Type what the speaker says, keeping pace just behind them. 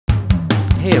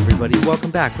Hey everybody, welcome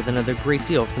back with another great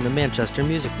deal from the Manchester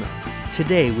Music Mill.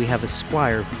 Today we have a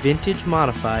Squier Vintage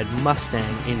Modified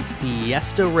Mustang in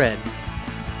Fiesta Red.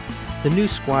 The new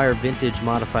Squier Vintage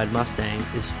Modified Mustang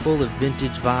is full of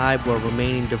vintage vibe while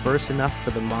remaining diverse enough for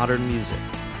the modern music.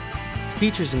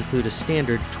 Features include a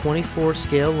standard 24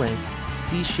 scale length,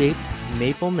 C-shaped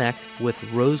maple neck with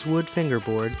rosewood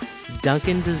fingerboard,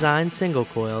 Duncan Designed single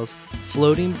coils,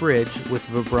 floating bridge with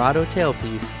vibrato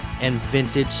tailpiece, and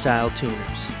vintage style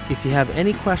tuners. If you have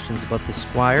any questions about the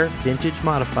Squier Vintage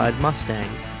Modified Mustang,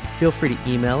 feel free to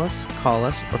email us, call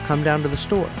us, or come down to the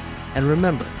store. And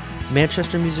remember,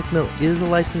 Manchester Music Mill is a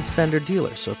licensed Fender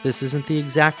dealer, so if this isn't the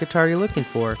exact guitar you're looking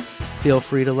for, feel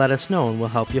free to let us know and we'll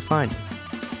help you find it.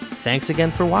 Thanks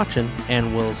again for watching,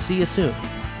 and we'll see you soon.